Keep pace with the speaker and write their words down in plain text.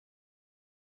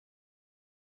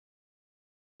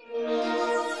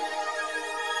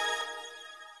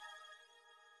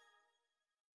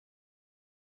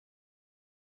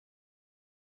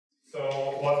So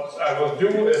what I will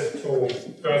do is to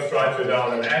first write you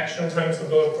down an action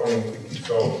principle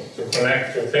to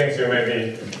connect to things you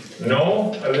maybe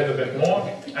know a little bit more,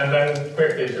 and then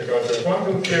quickly to go to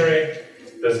quantum theory,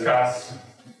 discuss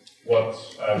what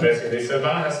basically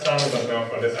Sylvain has done, but now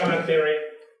for this other theory,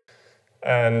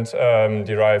 and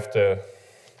derive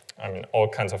all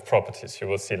kinds of properties you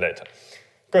will see later.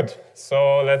 Good,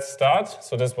 so let's start.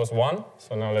 So this was 1,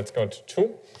 so now let's go to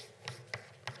 2.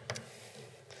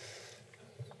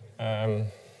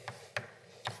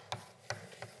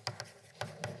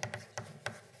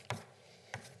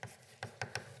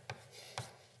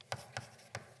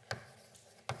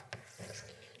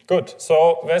 Good,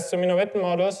 so Wess-Zumino-Witten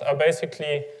models are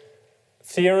basically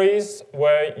theories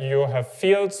where you have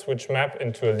fields which map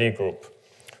into a Lie group.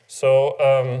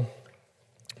 So,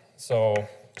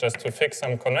 just to fix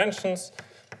some conventions,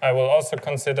 I will also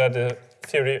consider the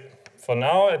theory, for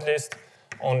now at least,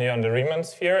 only on the Riemann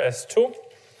sphere as 2.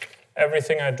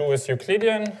 Everything I do is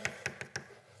Euclidean.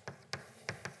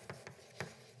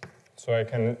 So I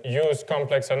can use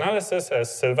complex analysis as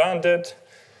Sylvain did.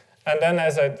 And then,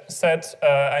 as I said,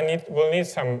 we'll need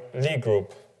some Lie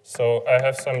group. So I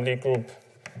have some Lie group,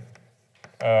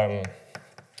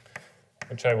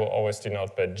 which I will always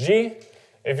denote by G.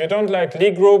 If you don't like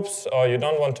Lie groups, or you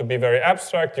don't want to be very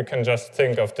abstract, you can just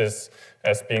think of this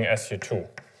as being SU2,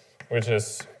 which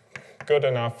is good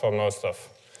enough for most of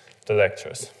the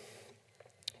lectures.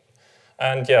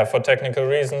 And yeah, for technical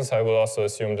reasons, I will also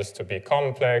assume this to be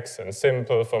complex and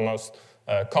simple for most,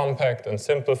 compact and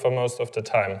simple for most of the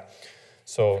time.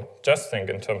 So just think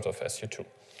in terms of SU2.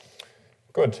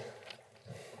 Good.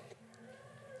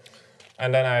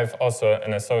 And then I have also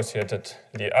an associated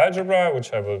Lie algebra,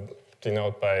 which I will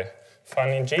denote by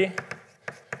funny G,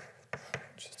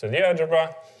 which is the Lie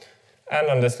algebra. And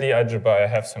on this Lie algebra, I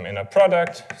have some inner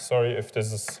product. Sorry if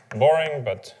this is boring,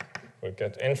 but we'll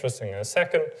get interesting in a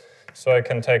second. So I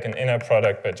can take an inner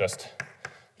product by just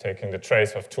taking the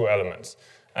trace of 2 elements.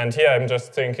 And here I'm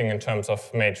just thinking in terms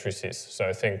of matrices. So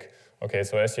I think, okay,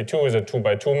 so SU2 is a 2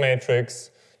 by 2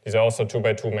 matrix. These are also 2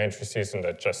 by 2 matrices, and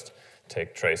I just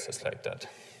take traces like that.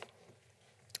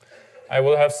 I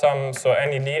will have some, so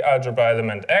any Lie algebra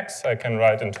element X, I can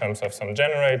write in terms of some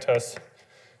generators,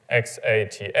 XA,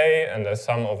 TA, and the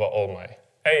sum over all my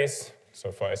A's.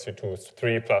 So for SU2 it's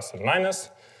 3 plus and minus.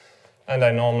 And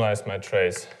I normalize my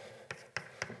trace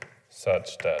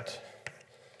such that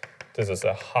this is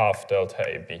a half delta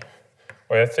AB,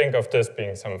 where I think of this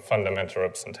being some fundamental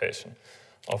representation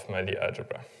of my Lie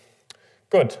algebra.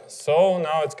 Good, so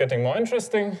now it's getting more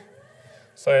interesting.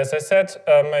 So as I said,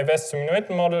 my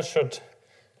Wess-Zumino-Witten model should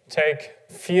take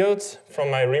fields from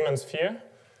my Riemann sphere,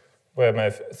 where my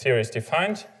theory is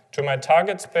defined, to my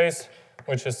target space,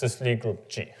 which is this Lie group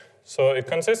G. So it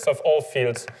consists of all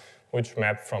fields which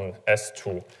map from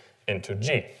S2 into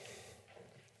G.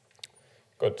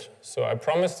 Good, so I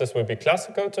promise this will be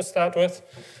classical to start with.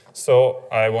 So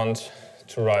I want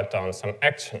to write down some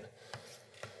action.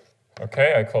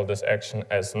 Okay, I call this action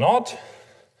S0.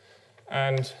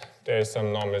 And there's some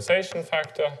normalization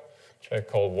factor, which I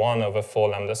call 1 over 4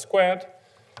 lambda squared.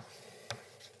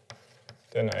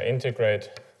 Then I integrate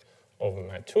over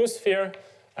my 2 sphere.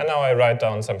 And now I write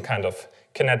down some kind of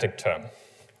kinetic term.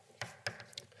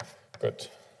 Good,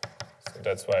 so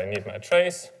that's why I need my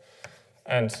trace.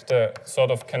 And the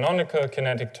sort of canonical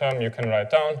kinetic term you can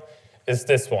write down is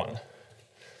this one.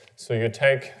 So you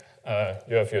take,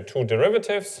 you have your 2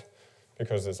 derivatives,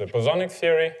 because it's a bosonic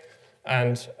theory,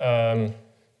 and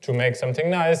to make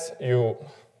something nice, you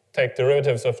take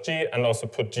derivatives of G and also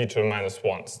put G to the minus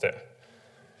 1s there.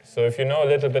 So if you know a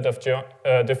little bit of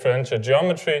differential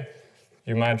geometry,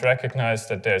 you might recognize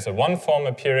that there's a 1 form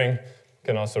appearing. You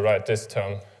can also write this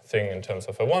thing in terms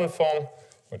of a 1 form,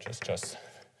 which is just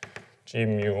G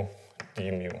mu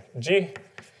d mu G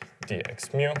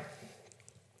dx mu.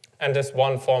 And this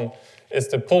 1 form is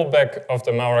the pullback of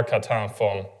the Maurer-Cartan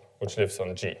form, which lives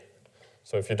on G.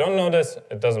 So if you don't know this,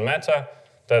 it doesn't matter.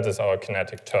 That is our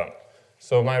kinetic term.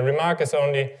 So my remark is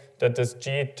only that this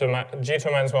G to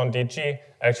minus 1 dg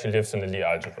actually lives in the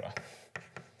Lie algebra.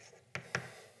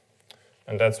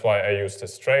 And that's why I use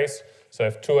this trace. So I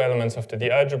have 2 elements of the Lie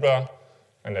algebra,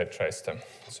 and I trace them.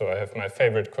 So I have my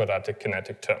favorite quadratic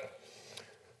kinetic term.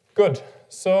 Good,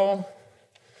 so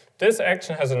this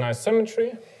action has a nice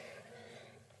symmetry,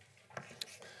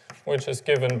 which is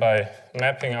given by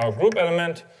mapping our group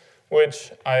element,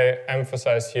 which I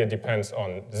emphasize here depends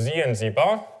on Z and Z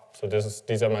bar. So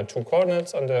these are my 2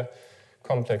 coordinates on the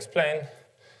complex plane.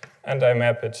 and I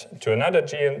map it to another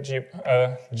G,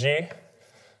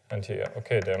 and here,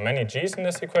 okay, there are many G's in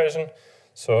this equation,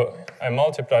 so I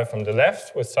multiply from the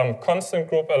left with some constant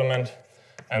group element,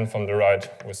 and from the right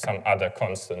with some other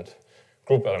constant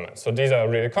group element. So these are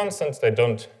really constants, they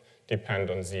don't depend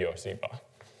on Z or Z bar.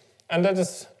 And that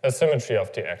is a symmetry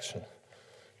of the action.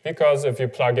 Because if you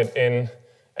plug it in,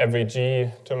 every G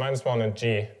to minus 1 and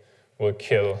G will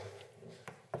kill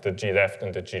the G left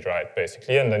and the G right,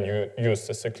 basically. And then you use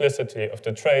the cyclicity of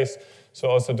the trace, so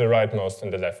also the rightmost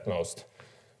and the leftmost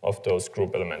of those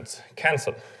group elements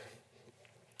cancel.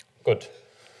 Good.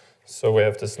 So we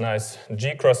have this nice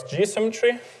G cross G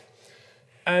symmetry.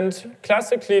 And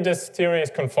classically, this theory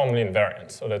is conformally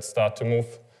invariant. So let's start to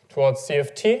move towards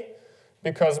CFT,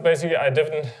 because basically I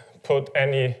didn't put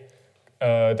any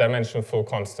dimensional full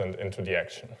constant into the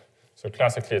action. So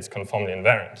classically, it's conformally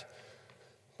invariant.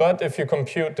 But if you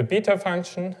compute the beta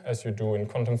function, as you do in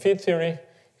quantum field theory,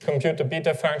 compute the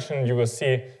beta function, you will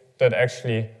see that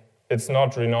actually it's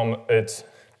not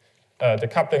the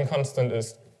coupling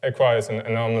constant acquires an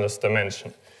anomalous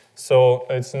dimension. So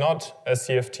it's not a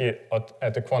CFT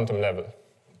at the quantum level.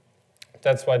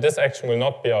 That's why this action will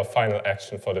not be our final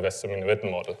action for the Wess-Zumino-Witten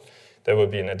model. There will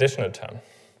be an additional term.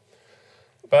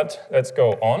 But let's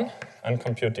go on and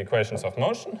compute the equations of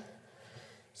motion.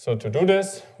 So to do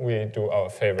this, we do our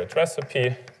favorite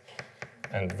recipe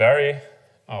and vary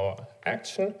our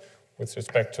action with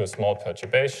respect to a small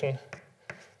perturbation.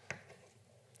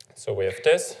 So we have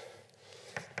this.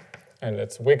 And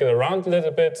let's wiggle around a little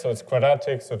bit, so it's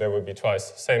quadratic, so there will be twice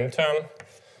the same term.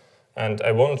 And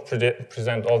I won't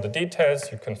present all the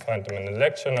details. You can find them in the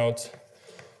lecture notes.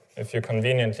 If you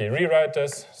conveniently rewrite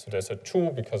this, so there's a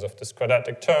 2 because of this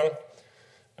quadratic term,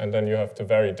 and then you have to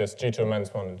vary this G to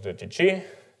minus 1 into the dg.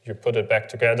 You put it back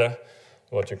together.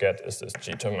 What you get is this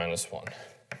G to minus 1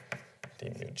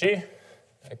 d mu g,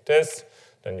 like this.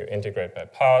 Then you integrate by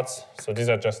parts. So these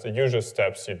are just the usual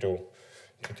steps you do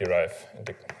to derive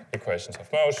the equations of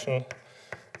motion.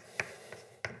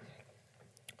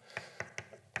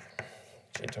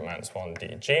 G to minus 1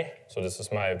 dg. So this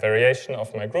is my variation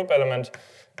of my group element.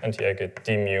 And here I get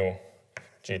d mu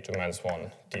g to minus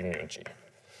 1 d mu g.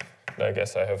 And I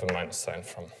guess I have a minus sign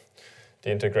from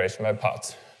the integration by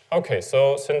parts. OK,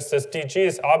 so since this dg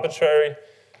is arbitrary,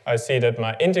 I see that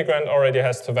my integrand already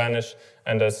has to vanish.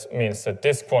 And this means that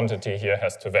this quantity here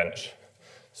has to vanish.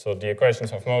 So the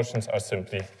equations of motions are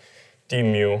simply d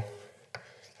mu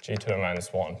g to the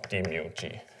minus 1 d mu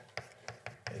g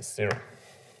is 0.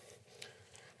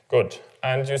 Good.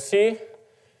 And you see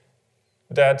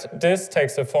that this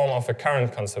takes the form of a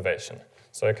current conservation.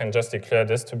 So I can just declare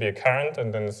this to be a current,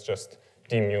 and then it's just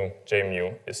d mu j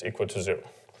mu is equal to 0.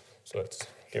 So let's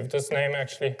give this name,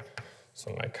 actually.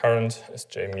 So my current is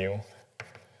j mu,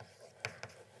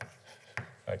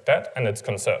 like that, and it's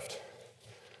conserved.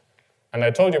 And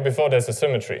I told you before there's a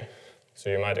symmetry. So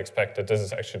you might expect that this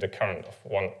is actually the current of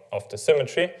one of the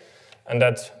symmetry. And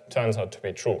that turns out to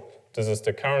be true. This is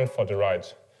the current for the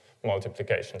right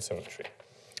multiplication symmetry.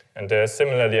 And there's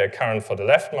similarly a current for the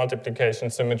left multiplication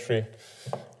symmetry,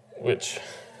 which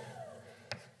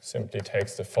simply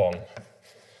takes the form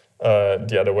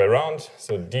the other way around.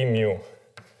 So d mu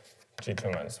g to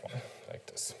minus 1, like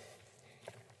this.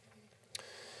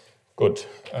 Good.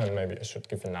 And maybe I should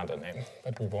give another name,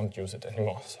 but we won't use it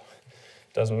anymore, so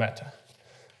it doesn't matter.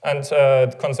 And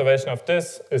conservation of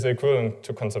this is equivalent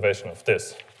to conservation of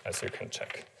this, as you can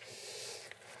check.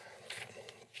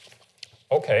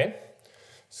 OK,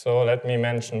 so let me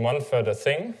mention one further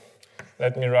thing.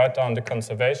 Let me write down the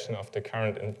conservation of the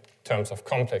current in terms of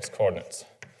complex coordinates.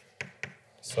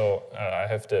 So I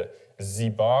have the z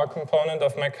bar component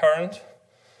of my current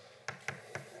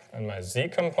and my z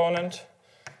component.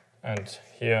 And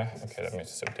here, OK, let me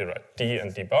simply write d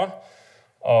and d bar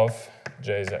of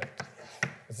jz.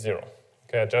 0.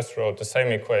 Okay, I just wrote the same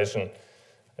equation.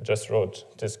 I just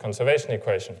wrote this conservation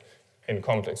equation in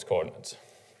complex coordinates.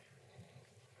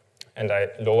 And I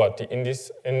lowered the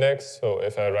index. So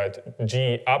if I write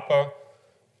g upper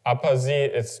z,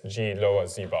 it's g lower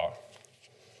z bar.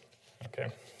 Okay,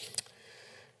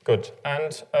 good.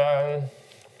 And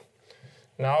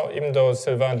now, even though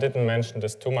Sylvain didn't mention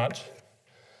this too much,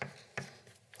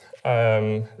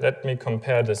 let me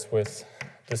compare this with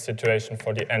the situation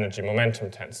for the energy momentum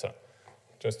tensor.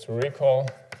 Just to recall,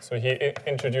 so he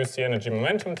introduced the energy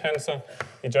momentum tensor,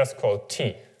 he just called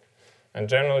T. And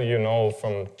generally, you know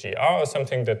from GR or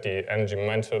something that the energy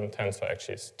momentum tensor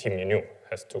actually is T mu nu,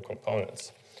 has 2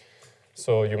 components.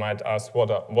 So you might ask,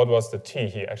 what was the T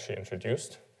he actually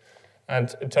introduced?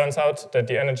 And it turns out that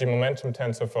the energy momentum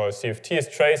tensor for a CFT is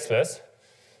traceless.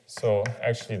 So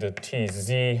actually the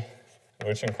TZ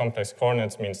which in complex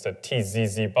coordinates means that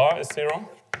TZZ bar is 0.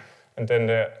 And then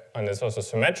and it's also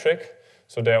symmetric,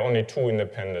 so there are only two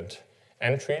independent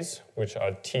entries, which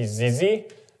are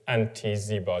TZZ and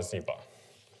TZ bar Z bar.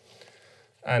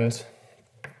 And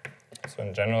so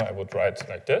in general, I would write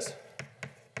like this.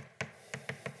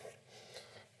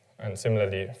 And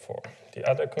similarly for the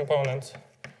other components.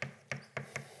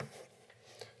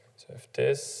 So I have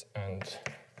this and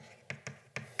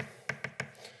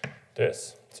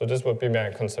this. So this would be my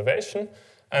conservation.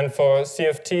 And for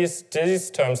CFTs, these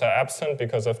terms are absent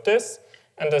because of this.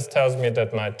 And this tells me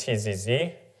that my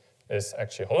TZZ is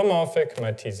actually holomorphic.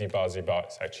 My TZ bar Z bar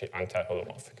is actually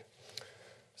anti-holomorphic.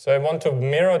 So I want to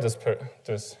mirror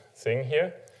this thing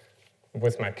here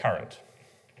with my current.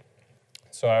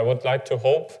 So I would like to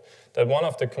hope that one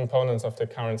of the components of the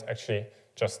currents actually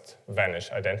just vanish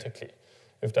identically.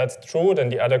 If that's true, then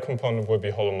the other component will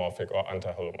be holomorphic or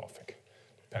anti-holomorphic,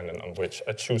 depending on which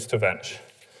I choose to vanish.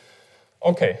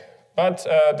 Okay, but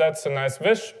that's a nice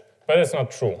wish, but it's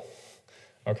not true.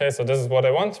 Okay, so this is what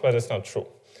I want, but it's not true.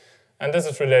 And this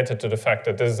is related to the fact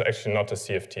that this is actually not a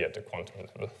CFT at the quantum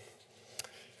level.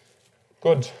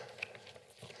 Good.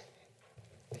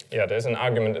 Yeah, there's an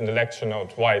argument in the lecture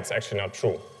note why it's actually not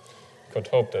true. Could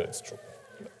hope that it's true.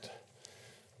 But,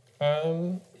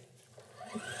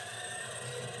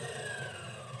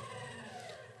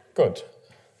 good.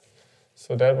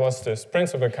 So that was this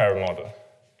principal chiral model.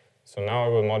 So now I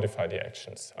will modify the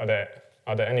actions. Are there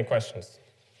any questions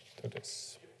to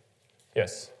this?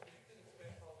 Yes.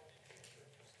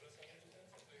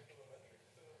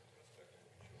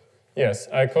 Yes,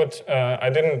 I could. I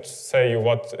didn't say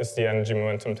what is the energy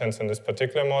momentum tensor in this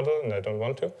particular model, and I don't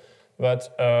want to.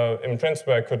 But in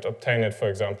principle, I could obtain it, for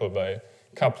example, by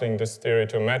coupling this theory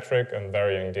to a metric and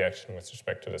varying the action with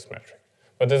respect to this metric.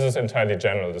 But this is entirely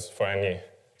general. This is for any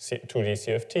 2D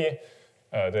CFT.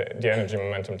 The energy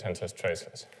momentum tensor is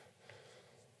traceless.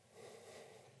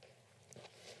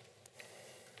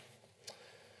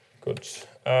 Good.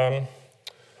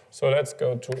 So let's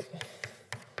go to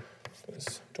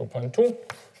this 2.2.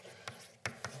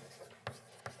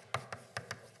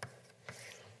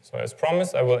 So as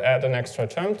promised, I will add an extra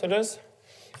term to this.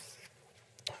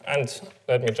 And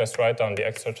let me just write down the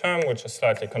extra term, which is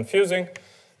slightly confusing.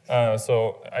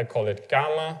 So I call it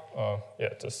gamma,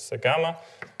 this is a gamma,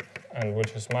 and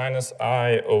which is minus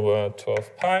I over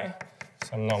 12 pi,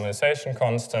 some normalization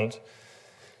constant.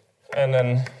 And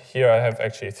then here I have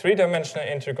actually a three-dimensional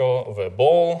integral over a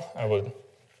ball. I will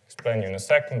explain you in a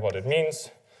second what it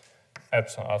means.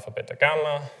 Epsilon alpha beta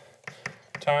gamma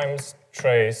times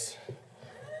trace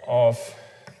of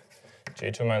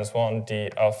g2 minus 1 d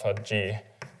alpha g,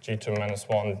 g2 minus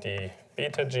 1 d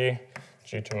beta g,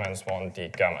 g2 minus 1 d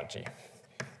gamma g.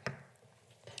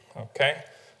 Okay,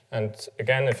 and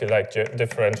again, if you like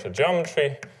differential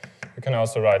geometry, you can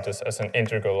also write this as an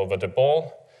integral over the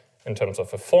ball in terms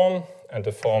of a form, and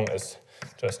the form is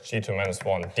just g2 minus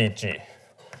 1 dg,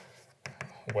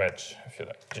 wedge, if you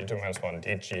like, g2 minus 1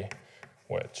 dg,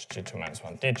 wedge, g2 minus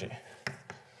 1 dg.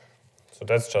 So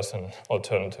that's just an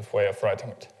alternative way of writing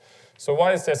it. So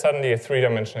why is there suddenly a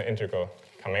three-dimensional integral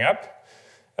coming up?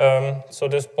 So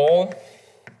this ball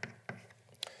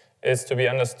is to be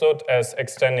understood as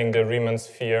extending the Riemann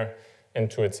sphere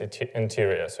into its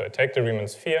interior. So I take the Riemann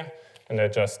sphere and I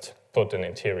just put an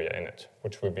interior in it,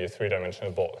 which will be a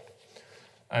three-dimensional ball.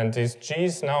 And these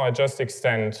g's now I just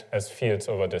extend as fields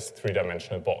over this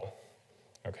three-dimensional ball.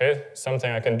 Okay, something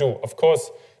I can do. Of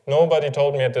course, nobody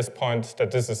told me at this point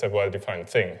that this is a well-defined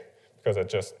thing, because I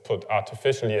just put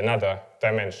artificially another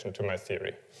dimension to my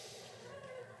theory.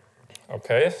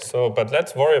 Okay, so, but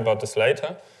let's worry about this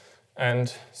later.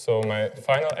 And so my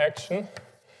final action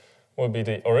will be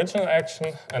the original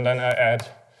action, and then I add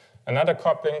another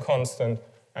coupling constant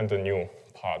and a new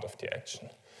part of the action.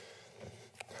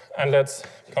 And let's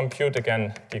compute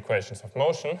again the equations of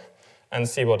motion and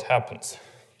see what happens.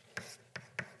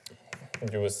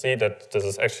 You will see that this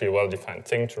is actually a well-defined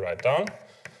thing to write down.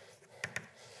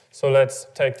 So let's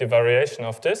take the variation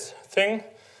of this thing.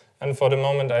 And for the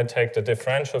moment, I take the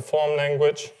differential form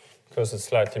language because it's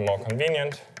slightly more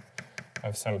convenient. I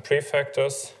have some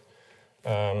prefactors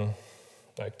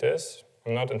like this.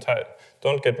 I'm not entirely,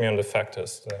 don't get me on the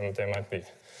factors. They might be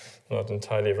not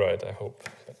entirely right, I hope.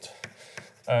 But,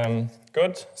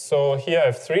 good. So here I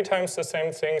have 3 times the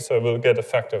same thing, so I will get a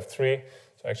factor of 3.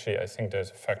 So actually, I think there's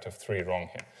a factor of 3 wrong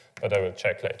here, but I will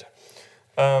check later.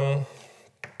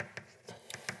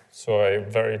 So I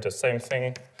vary the same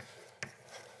thing.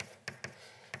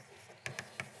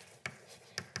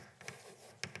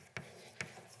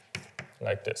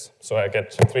 Like this. So I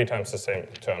get 3 times the same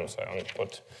term, so I only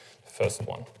put the first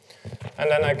one. And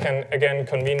then I can, again,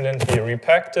 conveniently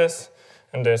repack this,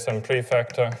 and there's some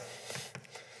prefactor.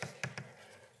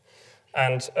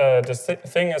 And the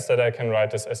thing is that I can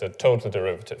write this as a total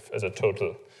derivative, as a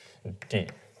total d.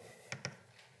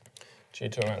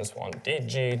 g2 minus 1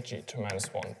 dg, g2 minus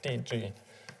 1 dg,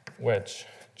 wedge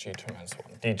g2 minus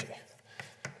 1 dg.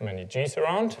 Many g's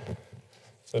around.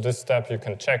 So this step, you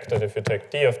can check that if you take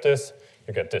d of this,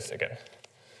 you get this again.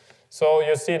 So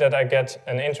you see that I get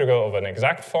an integral of an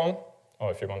exact form,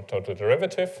 or if you want total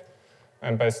derivative.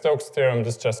 And by Stokes' theorem,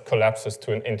 this just collapses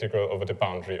to an integral over the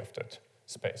boundary of that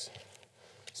space.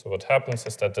 So what happens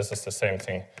is that this is the same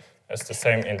thing as the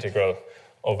same integral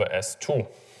over S2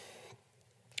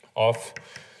 of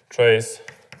trace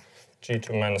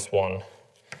g2 minus 1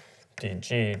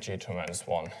 dg, g2 minus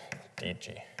 1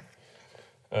 dg.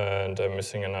 And I'm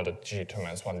missing another g2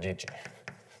 minus 1 dg.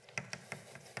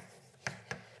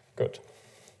 Good.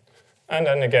 And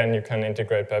then again, you can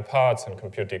integrate by parts and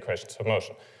compute the equations of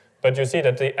motion. But you see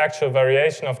that the actual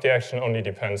variation of the action only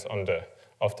depends on the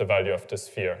value of the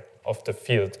sphere, of the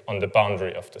field on the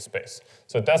boundary of the space.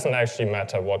 So it doesn't actually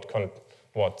matter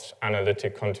what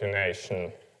analytic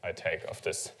continuation I take of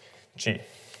this g.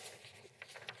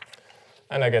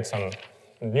 And I get some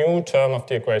new term of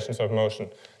the equations of motion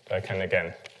that I can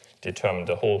again determine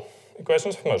the whole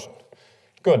equations of motion.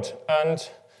 Good. And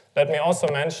let me also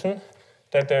mention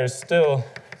that there is still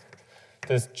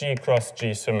this g cross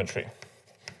g symmetry.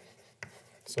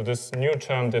 So this new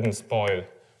term didn't spoil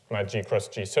my g cross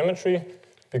g symmetry,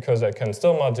 because I can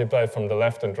still multiply from the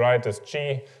left and right as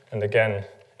g, and again,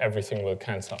 everything will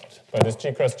cancel out. By this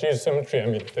g cross g symmetry, I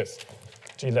mean this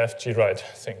g left, g right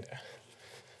thing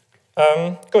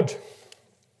there. Good.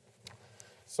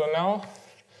 So now,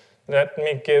 let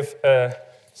me give a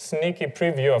sneaky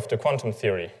preview of the quantum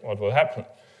theory, what will happen.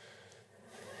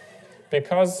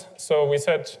 Because, so we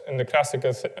said in the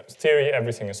classical theory,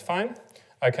 everything is fine.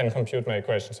 I can compute my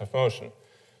equations of motion.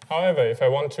 However, if I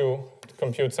want to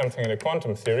compute something in the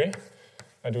quantum theory,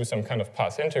 I do some kind of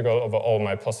path integral over all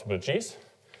my possible g's.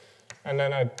 And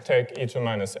then I take e2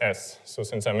 minus s. So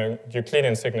since I'm a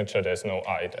Euclidean signature, there's no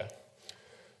I there.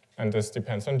 And this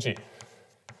depends on g.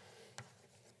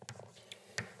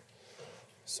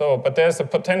 So, but there's a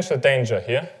potential danger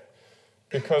here,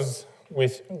 because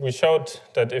we showed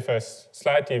that if I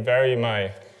slightly vary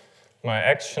my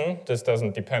action, this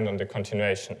doesn't depend on the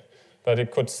continuation. But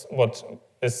it could, what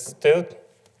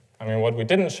we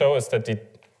didn't show is that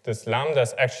this lambda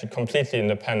is actually completely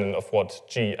independent of what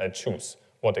g I choose,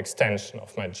 what extension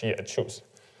of my g I choose.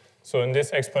 So in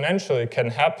this exponential, it can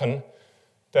happen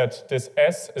that this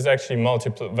s is actually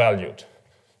multiple valued.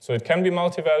 So it can be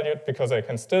multi-valued because I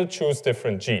can still choose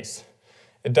different g's.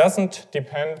 It doesn't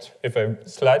depend if I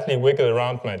slightly wiggle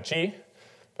around my g,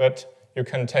 but you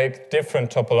can take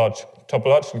different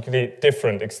topologically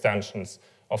different extensions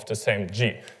of the same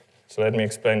g. So let me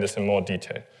explain this in more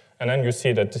detail. And then you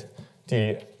see that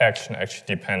the action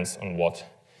actually depends on what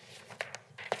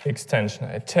extension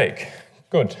I take.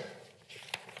 Good.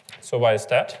 So why is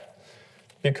that?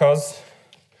 Because,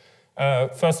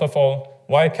 first of all,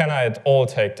 why can I at all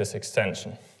take this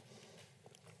extension?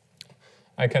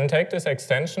 I can take this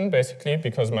extension basically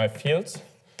because my fields,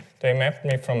 they mapped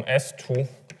me from S2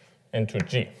 into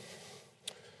G.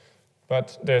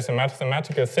 But there's a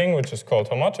mathematical thing which is called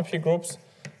homotopy groups,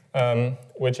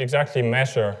 which exactly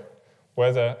measure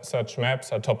whether such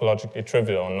maps are topologically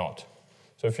trivial or not.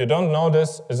 So if you don't know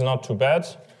this, it's not too bad.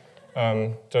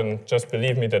 Then just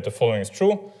believe me that the following is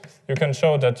true. You can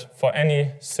show that for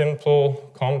any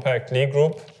simple, compact Lie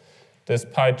group, this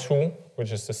pi2,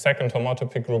 which is the second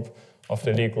homotopy group of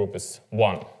the Lie group, is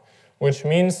 1, which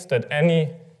means that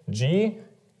any G,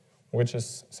 which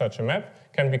is such a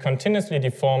map, can be continuously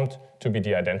deformed to be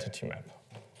the identity map,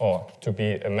 or to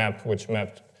be a map which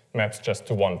maps just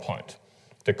to one point,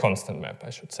 the constant map,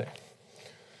 I should say.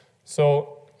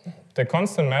 So the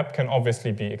constant map can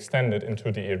obviously be extended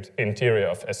into the interior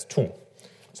of S2.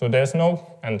 So there's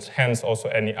no, and hence also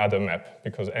any other map,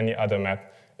 because any other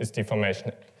map is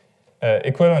deformation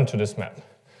equivalent to this map.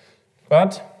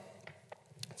 But,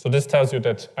 so this tells you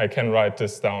that I can write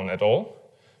this down at all,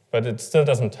 but it still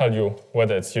doesn't tell you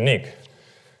whether it's unique.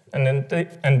 And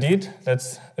indeed,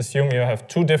 let's assume you have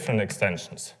two different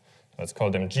extensions. Let's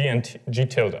call them G and G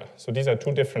tilde. So these are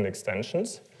two different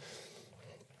extensions.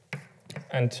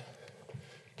 And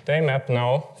they map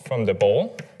now from the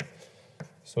ball.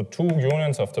 So two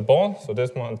unions of the ball. So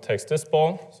this one takes this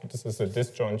ball. So this is a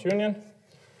disjoint union.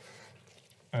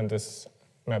 And this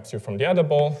maps you from the other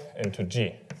ball into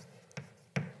G.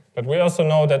 But we also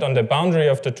know that on the boundary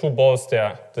of the two balls, they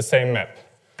are the same map.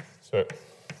 So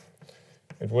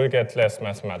It will get less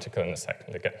mathematical in a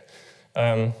second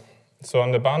again. So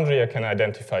on the boundary, I can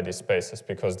identify these spaces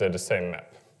because they're the same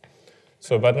map.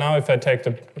 So, but now if I take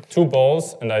the two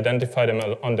balls and identify them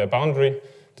on their boundary,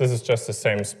 this is just the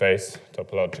same space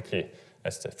topologically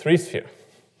as the 3-sphere.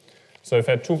 So if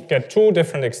I get two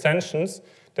different extensions,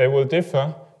 they will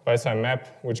differ by some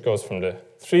map which goes from the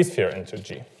 3-sphere into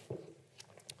G.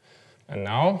 And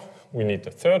now we need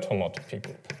the third homotopy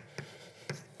group.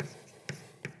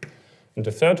 And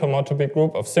the third homotopy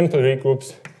group of simple Lie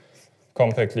groups,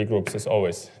 compact Lie groups, is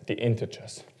always the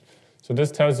integers. So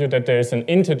this tells you that there is an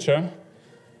integer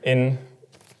in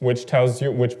which tells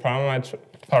you, which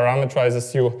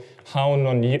parameterizes you how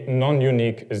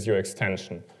non-unique is your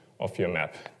extension of your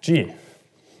map G.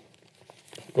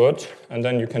 Good, and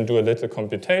then you can do a little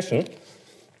computation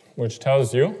which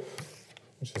tells you,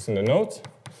 which is in the notes,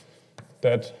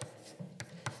 that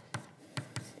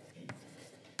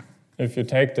if you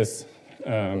take this,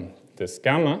 this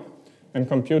gamma and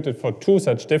compute it for two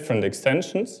such different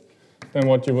extensions, then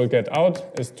what you will get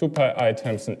out is 2 pi I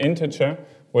times an integer,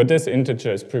 where this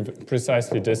integer is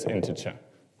precisely this integer,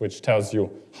 which tells you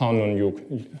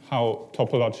how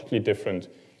topologically different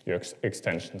your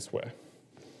extensions were.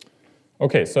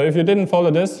 Okay, so if you didn't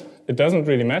follow this, it doesn't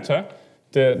really matter.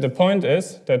 The point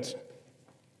is that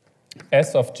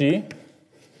S of G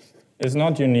is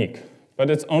not unique, but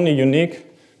it's only unique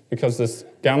because this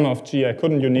gamma of G I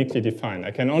couldn't uniquely define.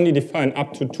 I can only define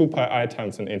up to 2 pi I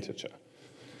times an integer.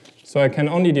 So I can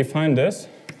only define this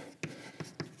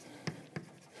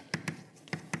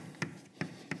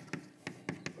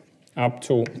up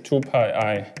to 2 pi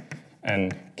I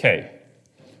n k.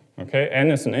 Okay,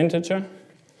 n is an integer.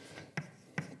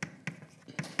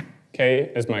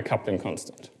 K is my coupling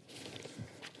constant.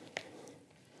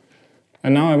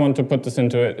 And now I want to put this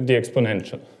into the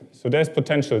exponential. So there's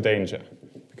potential danger,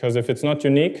 because if it's not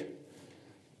unique,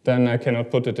 then I cannot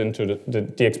put it into the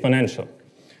exponential.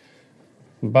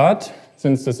 But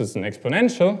since this is an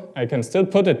exponential, I can still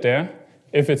put it there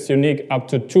if it's unique up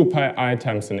to 2 pi I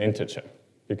times an integer.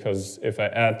 Because if I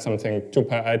add something 2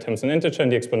 pi I times an integer in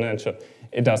the exponential,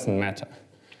 it doesn't matter.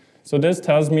 So this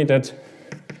tells me that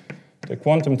the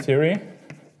quantum theory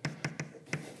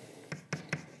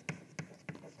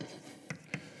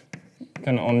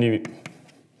can only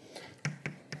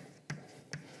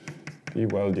be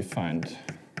well defined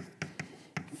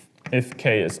if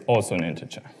k is also an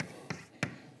integer.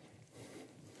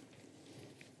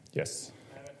 Yes?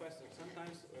 I have a question.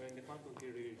 Sometimes in the quantum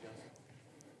theory,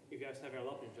 if you have several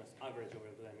options, just average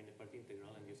over them in the part integral,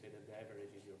 and you say that the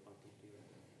average is your quantum theory.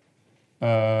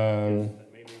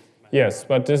 Yes,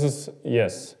 but this is,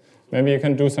 yes. Maybe you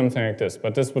can do something like this,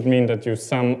 but this would mean that you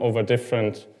sum over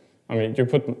different, I mean, you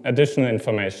put additional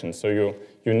information, so you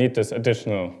need this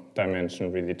additional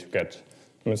dimension really to get,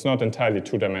 I mean, it's not entirely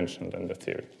two-dimensional in the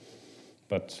theory,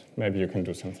 but maybe you can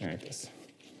do something like this.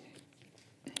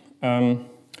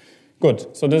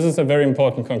 Good, so this is a very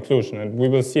important conclusion, and we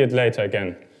will see it later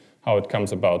again, how it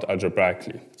comes about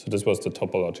algebraically. So this was the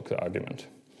topological argument.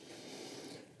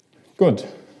 Good.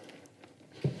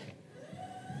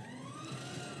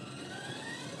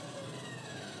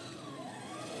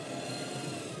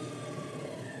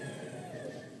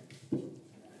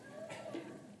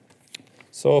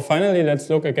 So finally, let's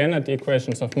look again at the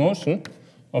equations of motion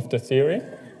of the theory.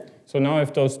 So now I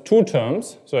have those two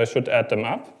terms, so I should add them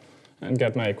up and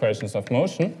get my equations of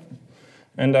motion.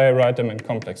 And I write them in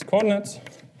complex coordinates.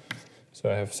 So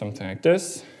I have something like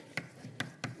this.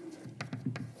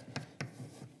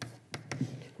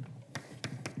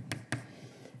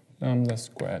 Lambda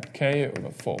squared k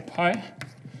over 4 pi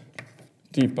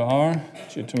d bar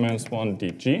g to minus 1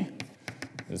 dg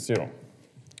is 0.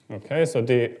 Okay, so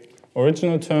the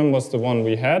original term was the one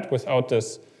we had. Without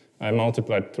this, I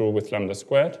multiplied through with lambda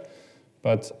squared.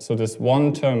 But so this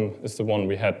one term is the one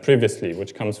we had previously,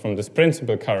 which comes from this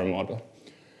principal chiral model.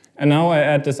 And now I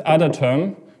add this other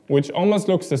term, which almost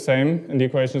looks the same in the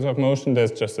equations of motion.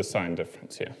 There's just a sign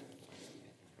difference here.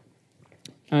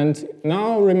 And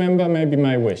now remember maybe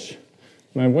my wish.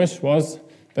 My wish was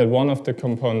that one of the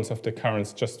components of the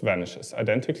currents just vanishes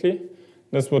identically.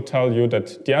 This would tell you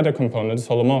that the other component is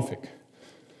holomorphic.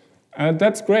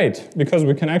 That's great, because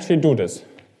we can actually do this.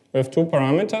 We have two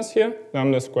parameters here,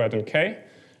 lambda squared and k,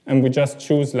 and we just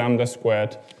choose lambda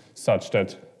squared such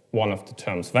that one of the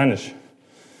terms vanish.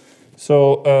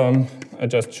 So I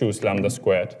just choose lambda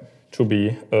squared to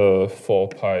be 4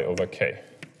 pi over k.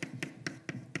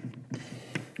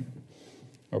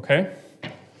 Okay?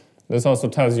 This also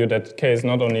tells you that k is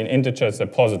not only an integer, it's a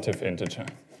positive integer.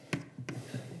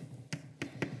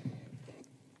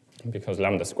 Because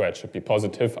lambda squared should be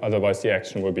positive, otherwise the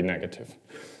action will be negative.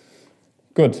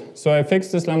 Good, so I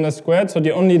fixed this lambda squared, so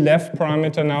the only left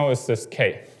parameter now is this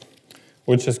k,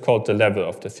 which is called the level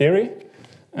of the theory.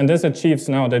 And this achieves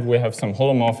now that we have some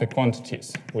holomorphic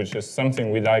quantities, which is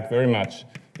something we like very much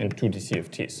in 2D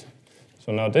CFTs.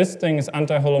 So now this thing is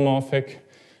anti-holomorphic,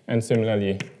 and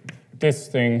similarly this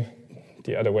thing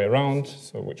the other way around,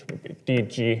 so which would be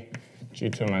dg,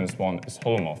 g2 minus 1 is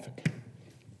holomorphic.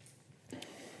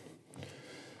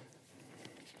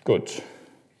 Good.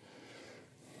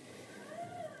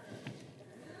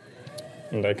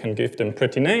 And I can give them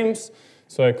pretty names.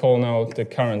 So I call now the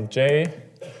current J,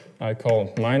 I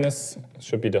call minus,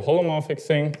 should be the holomorphic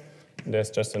thing. There's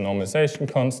just a normalization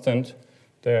constant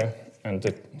there, and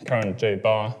the current J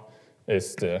bar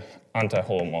is the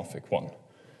anti-holomorphic one,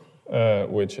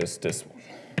 which is this one.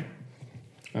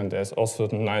 And there's also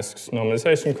a nice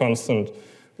normalization constant,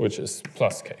 which is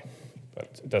plus k,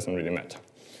 but it doesn't really matter.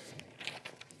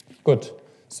 Good.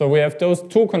 So we have those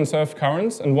two conserved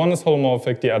currents, and one is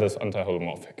holomorphic, the other is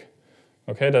anti-holomorphic.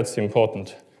 Okay, that's the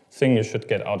important thing you should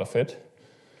get out of it.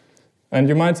 And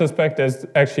you might suspect there's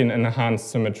actually an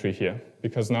enhanced symmetry here,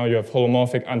 because now you have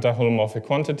holomorphic, anti-holomorphic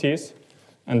quantities,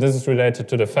 and this is related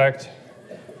to the fact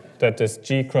that this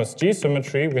G cross G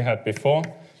symmetry we had before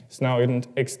is now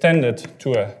extended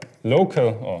to a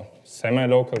local or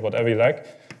semi-local, whatever you like,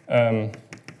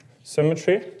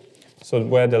 symmetry. So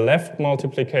where the left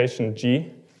multiplication G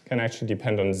can actually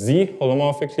depend on Z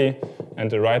holomorphically, and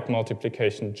the right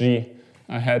multiplication G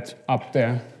I had up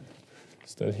there,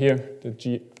 still here, the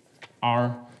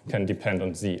GR can depend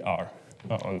on ZR,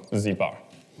 on Z bar.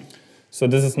 So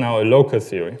this is now a local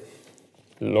theory,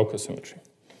 local symmetry.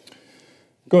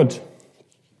 Good.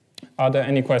 Are there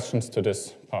any questions to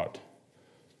this part?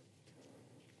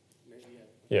 Maybe,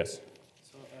 yes.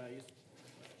 So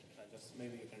just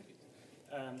maybe you can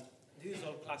repeat. This is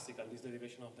all classical, this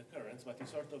derivation of the currents, but you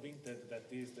sort of hinted that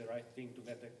this is the right thing to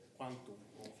get the quantum.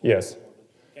 Yes.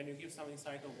 Can you give some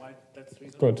insight of why that's the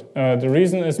reason? Good. The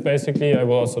reason is basically, I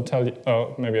will also tell you,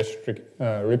 maybe I should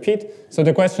repeat. So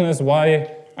the question is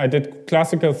why I did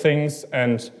classical things,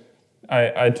 and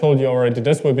I told you already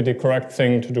this will be the correct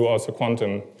thing to do also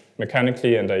quantum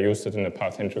mechanically, and I used it in the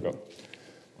path integral.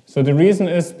 So the reason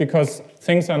is because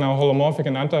things are now holomorphic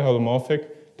and anti-holomorphic,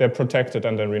 they're protected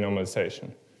under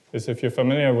renormalization. Is if you're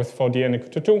familiar with 4D n equal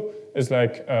to 2,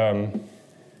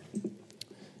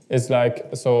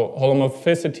 so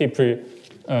holomorphicity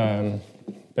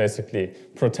basically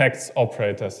protects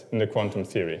operators in the quantum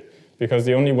theory. Because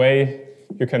the only way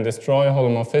you can destroy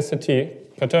holomorphicity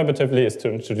perturbatively is to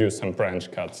introduce some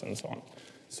branch cuts and so on.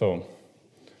 So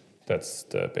that's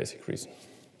the basic reason.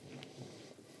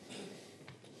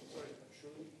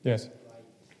 Yes?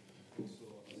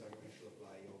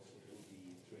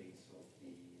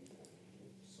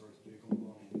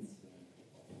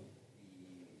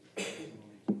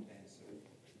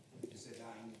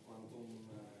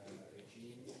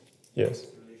 Yes.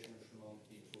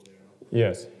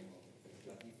 Yes.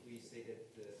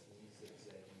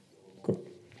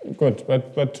 Good.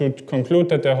 But to conclude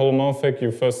that they're holomorphic,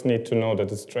 you first need to know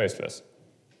that it's traceless.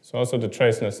 So also the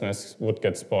tracelessness would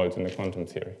get spoiled in the quantum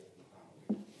theory.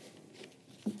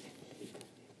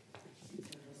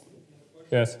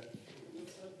 Yes.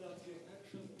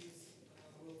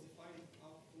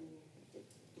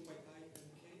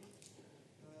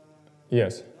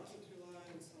 Yes.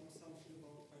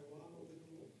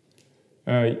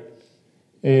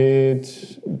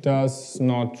 It does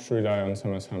not rely on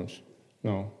some assumption,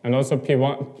 no. And also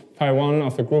pi1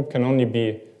 of a group can only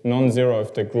be non-zero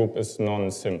if the group is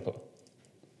non-simple.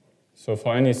 So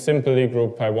for any simply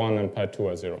group, pi1 and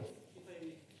pi2 are 0. If I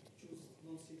choose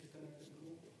non-simply connected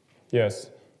group? Yes. It's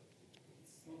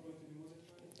not going to be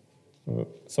modified?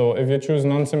 So if you choose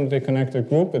non-simply connected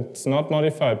group, it's not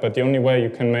modified, but the only way you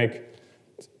can make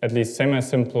at least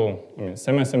semi-simple,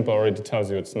 semi-simple already tells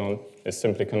you it's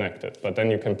simply connected, but then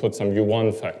you can put some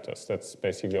U1 factors. That's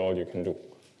basically all you can do.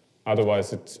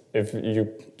 Otherwise, if you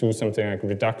do something like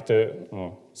reductive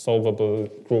or solvable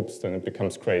groups, then it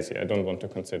becomes crazy. I don't want to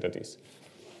consider these.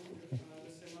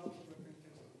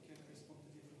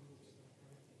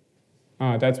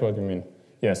 That's what you mean.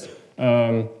 Yes.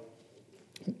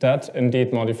 That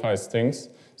indeed modifies things.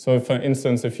 So for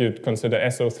instance, if you consider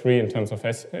SO3 in terms of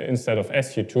instead of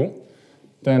SU2,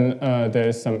 then there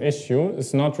is some issue.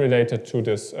 It's not related to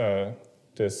this,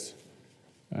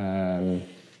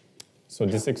 so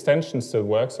this extension still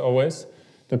works always.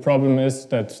 The problem is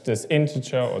that this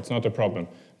integer, or it's not a problem,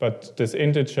 but this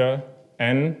integer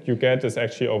n you get is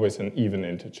actually always an even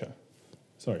integer.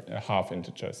 Sorry, a half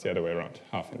integer, it's the other way around,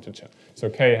 half integer. So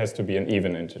k has to be an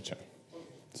even integer.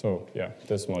 So yeah,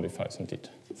 this modifies indeed.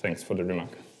 Thanks for the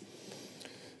remark.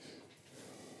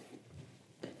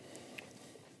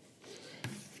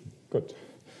 Good.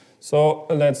 So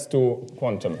let's do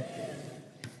quantum.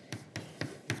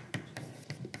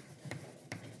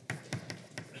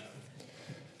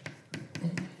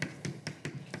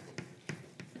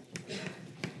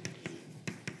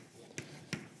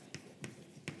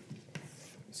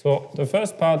 So the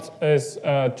first part is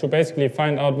to basically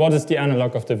find out what is the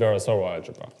analog of the Virasoro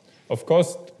algebra. Of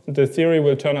course, the theory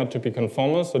will turn out to be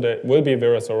conformal, so there will be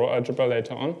Virasoro algebra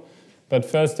later on. But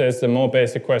first, there's the more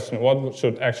basic question, what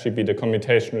should actually be the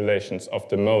commutation relations of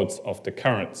the modes of the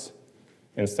currents,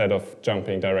 instead of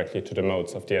jumping directly to the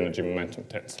modes of the energy momentum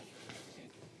tensor.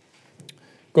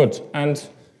 Good, and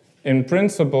in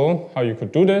principle, how you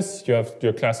could do this, you have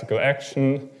your classical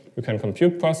action. You can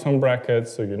compute Poisson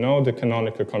brackets, so you know the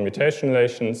canonical commutation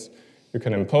relations. You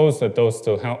can impose that those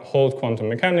still hold quantum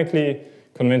mechanically,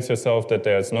 convince yourself that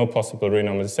there's no possible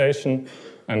renormalization,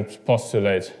 and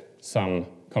postulate some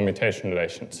commutation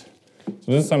relations.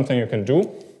 So this is something you can do.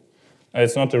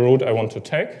 It's not the route I want to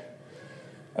take.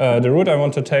 The route I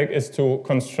want to take is to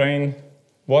constrain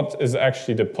what is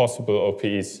actually the possible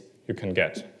OPEs you can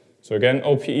get. So again,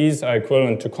 OPEs are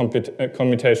equivalent to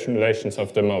commutation relations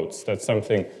of the modes. That's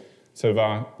something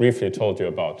Sylvain briefly told you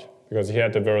about, because he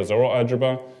had the Virasoro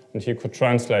algebra, and he could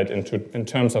translate in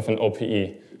terms of an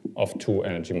OPE of two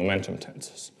energy momentum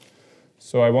tensors.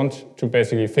 So I want to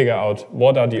basically figure out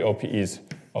what are the OPEs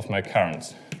of my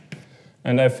currents.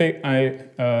 And I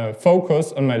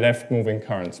focus on my left-moving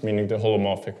currents, meaning the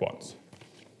holomorphic ones.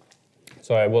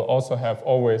 So I will also have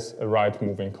always a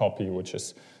right-moving copy, which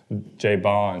is J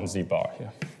bar and Z bar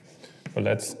here. But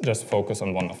let's just focus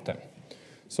on one of them.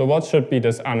 So what should be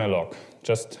this analog?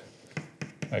 Just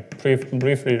like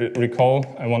briefly recall,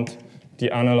 I want the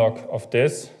analog of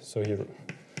this. So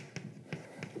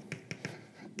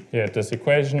here this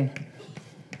equation.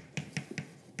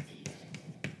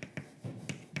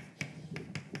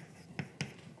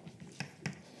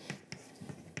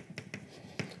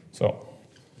 So,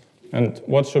 and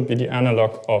what should be the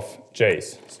analog of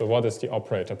J's? So what is the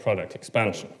operator product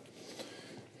expansion?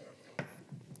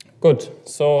 Good,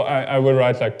 so I will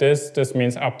write like this. This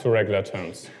means up to regular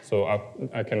terms. So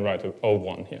I can write an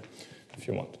O1 here if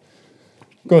you want.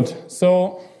 Good,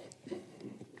 so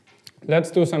let's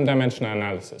do some dimensional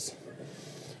analysis.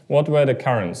 What were the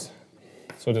currents?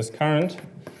 So this current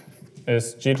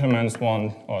is g to the minus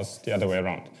 1, or it's the other way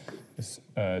around. It's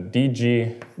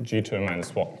dg g to the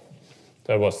minus 1.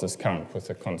 That was this current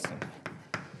with a constant.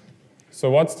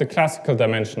 So what's the classical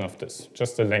dimension of this?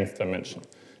 Just the length dimension.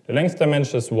 The length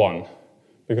dimension is 1,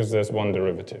 because there's one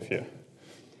derivative here.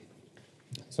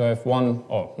 So I have 1,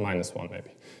 or minus 1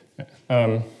 maybe.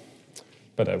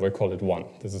 But I will call it 1.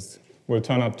 This will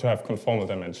turn out to have conformal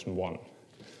dimension 1.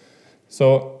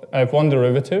 So I have one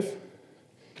derivative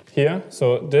here.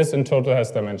 So this in total has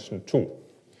dimension 2.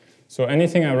 So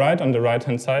anything I write on the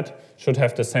right-hand side should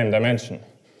have the same dimension.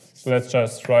 So let's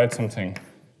just write something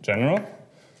general.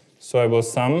 So I will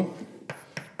sum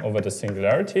over the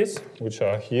singularities, which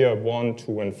are here 1,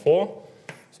 2, and 4.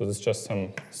 So this is just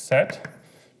some set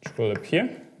which will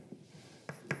appear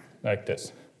like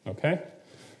this, okay?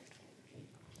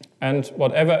 And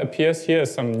whatever appears here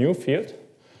is some new field.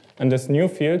 And this new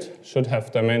field should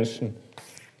have dimension.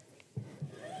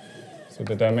 So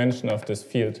the dimension of this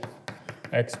field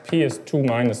xp is 2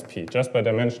 minus p, just by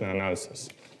dimensional analysis.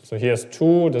 So here's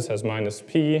 2, this has minus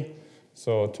p.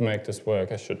 So to make this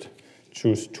work, I should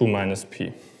choose 2 minus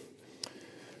p.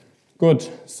 Good,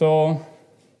 so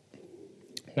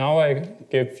now I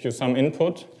give you some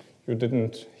input you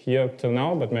didn't hear till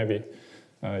now, but maybe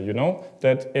you know,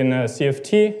 that in a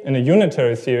CFT, in a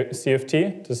unitary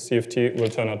CFT, this CFT will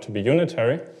turn out to be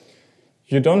unitary,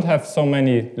 you don't have so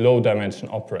many low dimension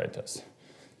operators.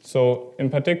 So in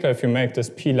particular, if you make this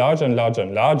p larger and larger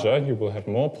and larger, you will have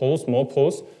more poles,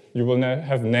 you will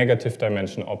have negative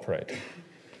dimension operator.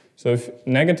 So if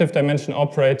negative dimension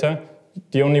operator,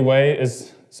 the only way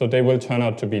is, so they will turn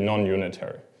out to be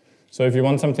non-unitary. So if you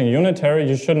want something unitary,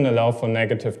 you shouldn't allow for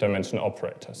negative dimension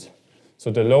operators.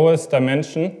 So the lowest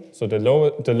dimension, so the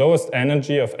lowest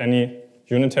energy of any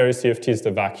unitary CFT is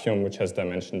the vacuum, which has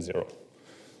dimension 0.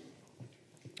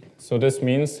 So this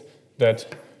means that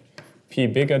p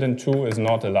bigger than 2 is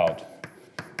not allowed.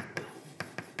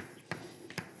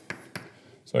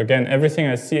 So again, everything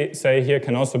I say here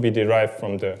can also be derived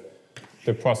from the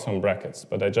Poisson brackets,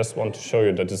 but I just want to show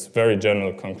you that this very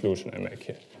general conclusion I make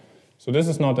here. So this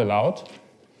is not allowed.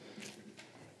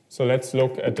 So let's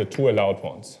look at the two allowed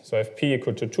ones. So I have p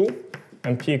equal to 2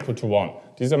 and p equal to 1.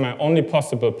 These are my only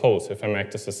possible poles if I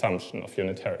make this assumption of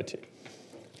unitarity.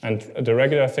 And the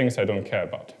regular things I don't care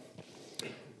about.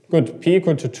 Good, p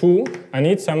equal to 2, I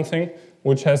need something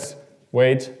which has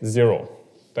weight 0.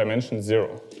 dimension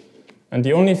 0. And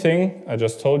the only thing I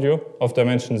just told you of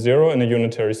dimension 0 in a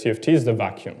unitary CFT is the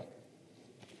vacuum.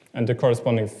 And the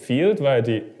corresponding field via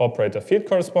the operator field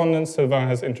correspondence Sylvain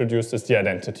has introduced is the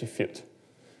identity field.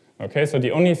 Okay, so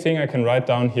the only thing I can write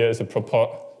down here is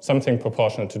something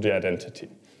proportional to the identity.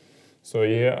 So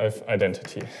here I have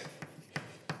identity.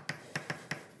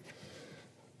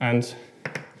 And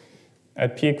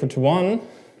at p equal to 1,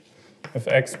 of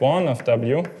x1 of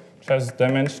w, which has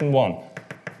dimension 1.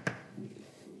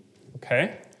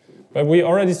 Okay? But we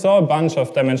already saw a bunch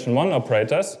of dimension 1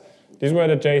 operators. These were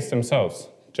the j's themselves.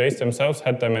 J's themselves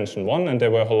had dimension 1 and they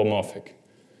were holomorphic.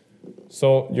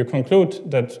 So you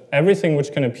conclude that everything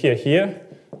which can appear here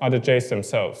are the j's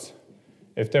themselves.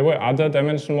 If there were other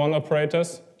dimension 1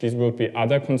 operators, these would be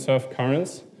other conserved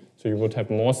currents. So you would have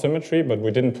more symmetry, but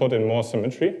we didn't put in more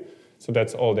symmetry. So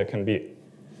that's all there can be.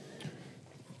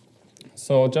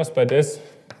 So just by this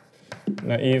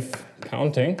naive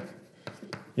counting,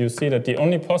 you see that the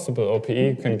only possible OPE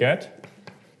you can get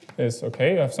is,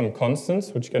 okay, you have some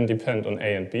constants which can depend on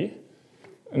A and B.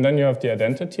 And then you have the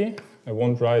identity. I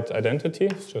won't write identity,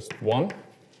 it's just 1.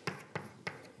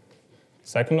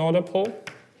 Second order pole.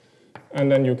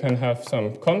 And then you can have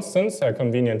some constants I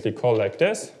conveniently call like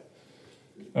this.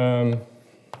 And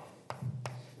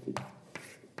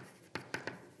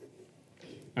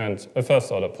a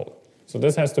first order pole. So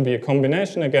this has to be a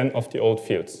combination again of the old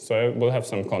fields. So I will have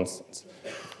some constants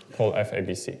called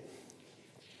FABC.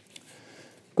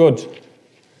 Good.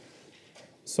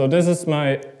 So this is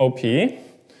my OPE.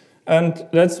 And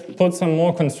let's put some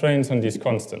more constraints on these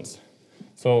constants.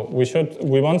 So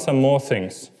we want some more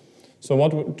things. So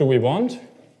what do we want?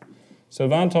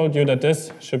 Sylvain told you that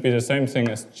this should be the same thing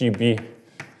as GB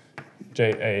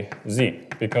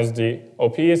JAZ, because the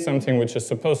OPE is something which is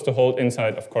supposed to hold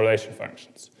inside of correlation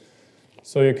functions.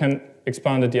 So you can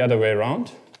expand it the other way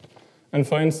around. And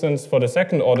for instance, for the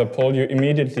second order pole, you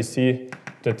immediately see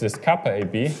that this kappa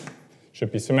AB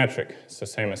should be symmetric. It's the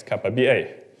same as kappa BA.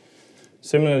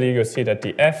 Similarly, you see that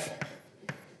the F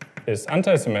is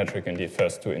antisymmetric in the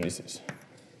first two indices,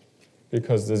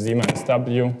 because the Z minus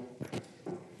W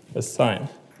is sign.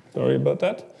 Sorry about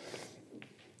that.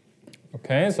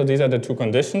 Okay, so these are the two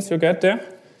conditions you get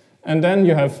there. And then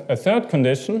you have a third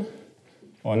condition,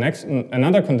 or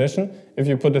another condition. If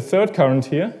you put a third current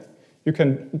here, you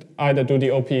can either do the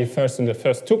OPE first in the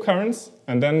first two currents,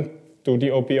 and then do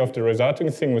the OPE of the resulting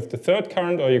thing with the third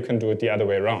current, or you can do it the other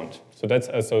way around. So that's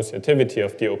associativity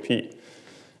of the OPE.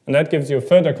 And that gives you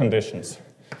further conditions,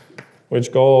 which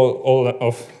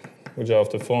which are of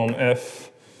the form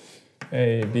F,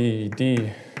 A, B,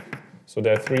 D. So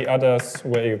there are three others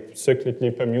where you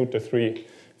cyclically permute the three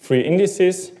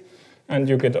indices, and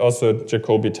you get also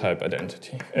Jacobi type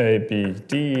identity. A, B,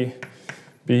 D,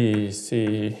 B,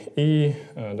 C, E,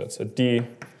 that's a D.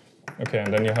 Okay,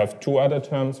 and then you have two other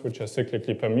terms which are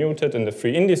cyclically permuted in the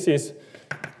three indices,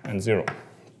 and 0.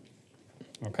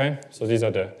 Okay, so these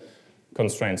are the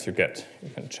constraints you get. You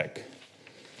can check.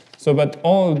 So, but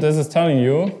all this is telling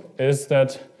you is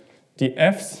that the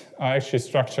F's are actually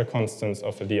structure constants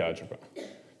of a Lie algebra,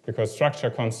 because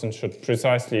structure constants should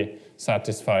precisely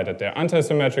satisfy that they're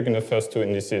antisymmetric in the first two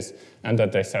indices and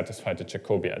that they satisfy the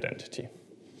Jacobi identity.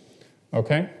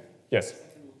 Okay? Yes?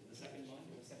 The second line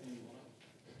or the second line?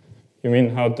 You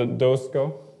mean how those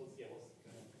go?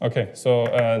 Okay, so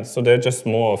they're just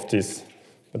more of these,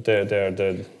 but they're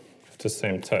the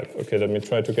same type. Okay, let me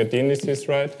try to get the indices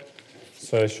right.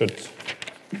 So I should,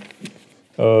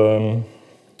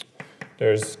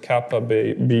 there's kappa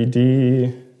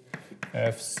BD,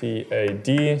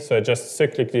 FCAD. So I just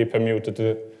cyclically permuted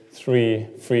the three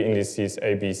indices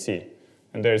ABC.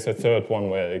 And there's a third one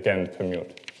where I again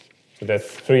permute. So there's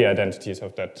three identities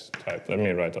of that type. Let me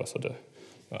write also the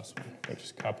last one, which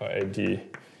is kappa AD,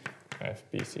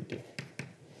 FBCD.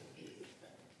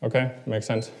 Okay, makes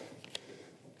sense?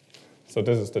 So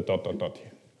this is the ...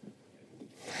 here.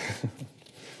 It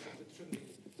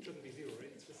shouldn't be 0,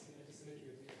 right? It's just symmetry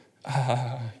of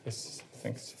 0. Yes,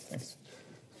 thanks.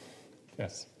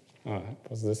 Yes.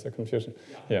 Was this a confusion?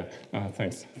 Yeah.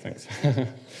 Thanks.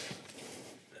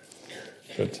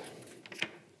 Good.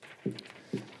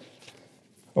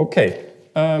 Okay,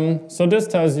 so this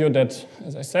tells you that,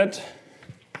 as I said,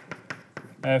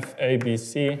 F, A, B,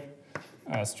 C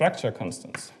are structure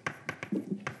constants.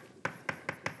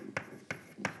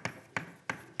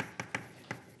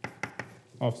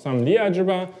 Of some Lie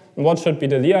algebra. And what should be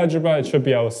the Lie algebra? It should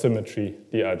be our symmetry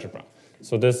Lie algebra.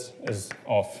 So this is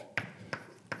of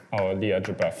our Lie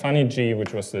algebra funny G,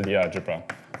 which was the Lie algebra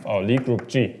of our Lie group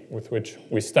G, with which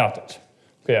we started.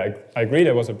 Okay, I agree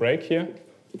there was a break here.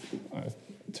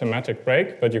 thematic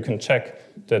break, but you can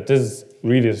check that this is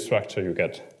really the structure you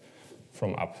get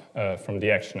from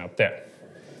the action up there.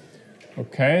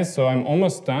 Okay, so I'm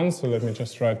almost done, so let me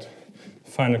just write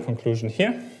the final conclusion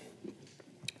here.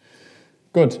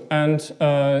 Good, and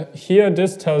here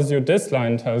this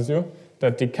line tells you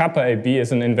that the kappa AB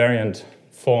is an invariant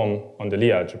form on the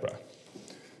Lie algebra.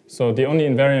 So the only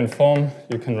invariant form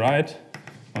you can write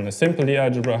on a simple Lie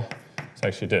algebra is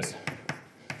actually this,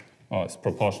 or it's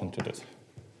proportional to this.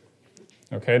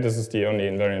 Okay, this is the only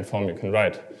invariant form you can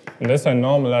write. And this I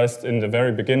normalized in the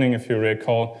very beginning, if you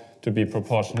recall, to be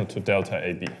proportional to delta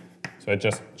AB. So I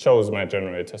just chose my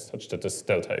generator such that this is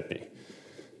delta AB.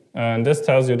 And this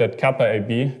tells you that kappa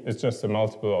AB is just a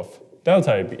multiple of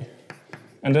delta AB.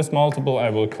 And this multiple I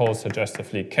will call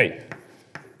suggestively K.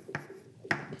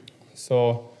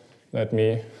 So let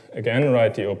me again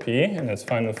write the OPE in its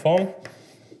final form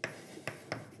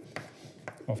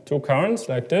of two currents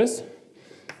like this.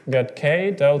 Get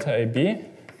K delta AB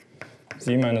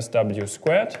Z minus W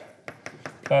squared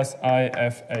plus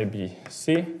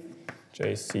IFABC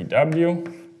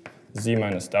JCW Z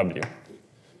minus W.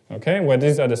 Okay, where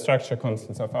these are the structure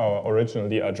constants of our original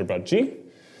Lie algebra G.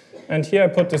 And here I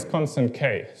put this constant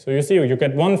K. So you see, you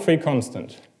get one free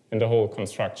constant in the whole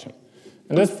construction.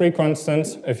 And this free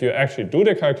constant, if you actually do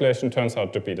the calculation, turns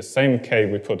out to be the same K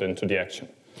we put into the action.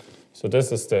 So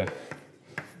this is the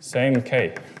same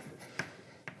K.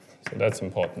 So that's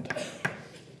important.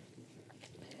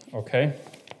 Okay,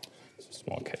 it's a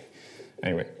small K.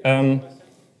 Anyway,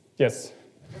 yes?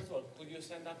 First of all, could you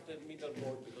send up the middle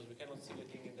board because we cannot see the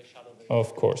thing in the shadow?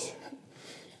 Of course.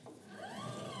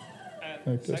 And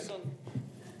Like this. second,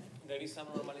 there is some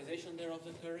normalization there of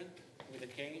the current with the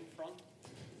K in front.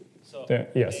 So There,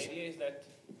 yes. the idea is that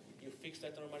you fix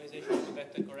that normalization to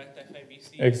get the correct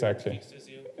FABC. Exactly. Fixes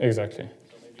you. Exactly.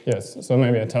 So maybe Yes, so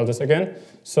maybe I tell this again.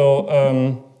 So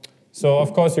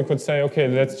of course you could say, okay,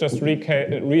 let's just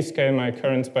rescale my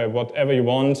currents by whatever you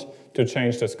want to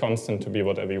change this constant to be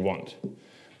whatever you want.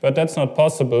 But that's not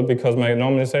possible because my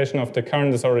normalization of the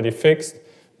current is already fixed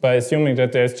by assuming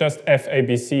that there's just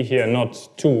FABC here, not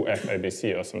 2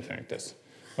 FABC or something like this.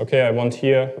 Okay, I want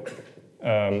here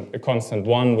a constant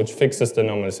 1 which fixes the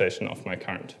normalization of my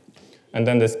current. And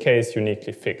then this K is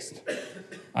uniquely fixed.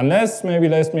 Unless, maybe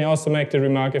let me also make the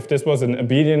remark, if this was an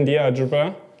abelian Lie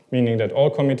algebra, meaning that all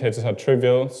commutators are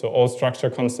trivial, so all structure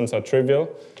constants are trivial,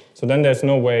 so then there's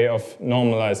no way of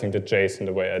normalizing the J's in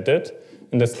the way I did,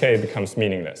 and this K becomes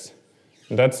meaningless.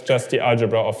 And that's just the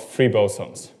algebra of free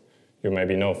bosons. You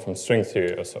maybe know from string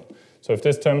theory or so. So if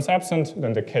this term is absent,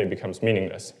 then the K becomes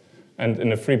meaningless. And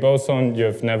in a free boson,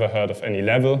 you've never heard of any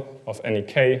level of any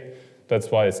K. That's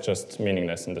why it's just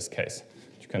meaningless in this case.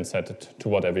 You can set it to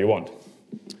whatever you want.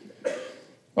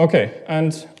 Okay,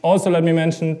 and also let me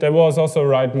mention, there was also a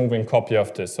right-moving copy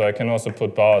of this, so I can also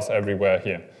put bars everywhere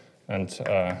here. And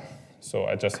so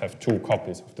I just have two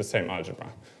copies of the same algebra.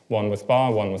 One with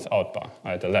bar, one without bar,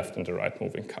 either left and the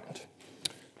right-moving current.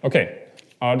 Okay,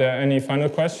 are there any final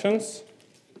questions?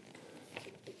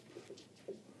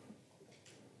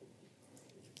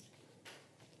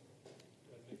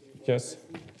 Yes?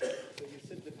 So you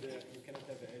said that you cannot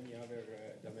have any other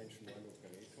dimension 1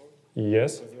 operator.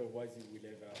 Yes? Because otherwise you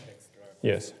will have extra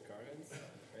Yes. currents.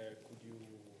 Could you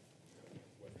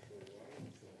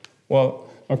show why? Well,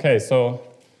 okay, so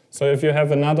if you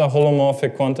have another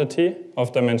holomorphic quantity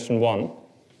of dimension 1,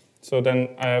 so then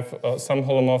I have some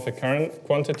holomorphic current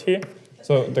quantity.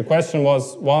 So the question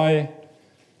was why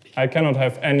I cannot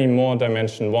have any more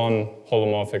dimension 1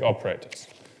 holomorphic operators.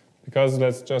 Because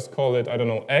let's just call it, I don't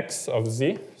know, x of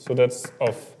z. So that's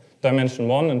of dimension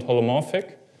 1 and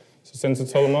holomorphic. So since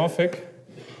it's holomorphic,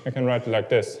 I can write it like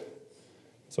this.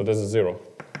 So this is 0.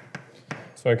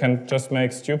 So I can just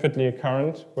make stupidly a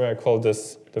current where I call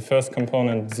this the first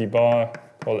component z bar,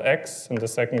 call x, and the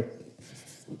second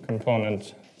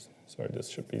component, sorry, this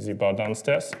should be z bar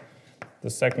downstairs. The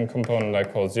second component I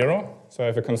call 0. So I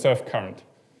have a conserved current.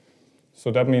 So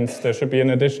that means there should be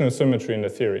an additional symmetry in the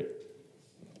theory.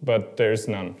 But there is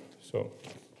none, so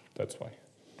that's why.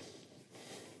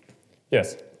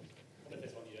 Yes?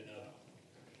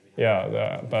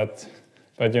 Yeah, but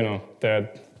you know,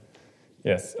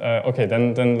 yes. Okay,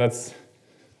 then let's,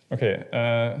 okay,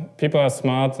 people are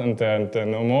smart and they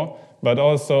know more, but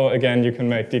also, again, you can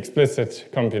make the explicit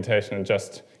computation and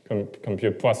just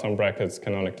compute Poisson brackets,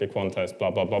 canonically quantized,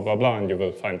 blah, blah, blah, blah, blah, and you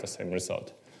will find the same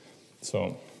result.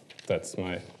 So that's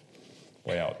my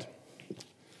way out.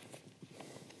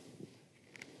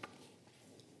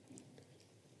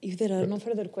 If there are no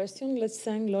further questions, let's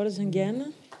thank Lorenz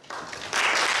again.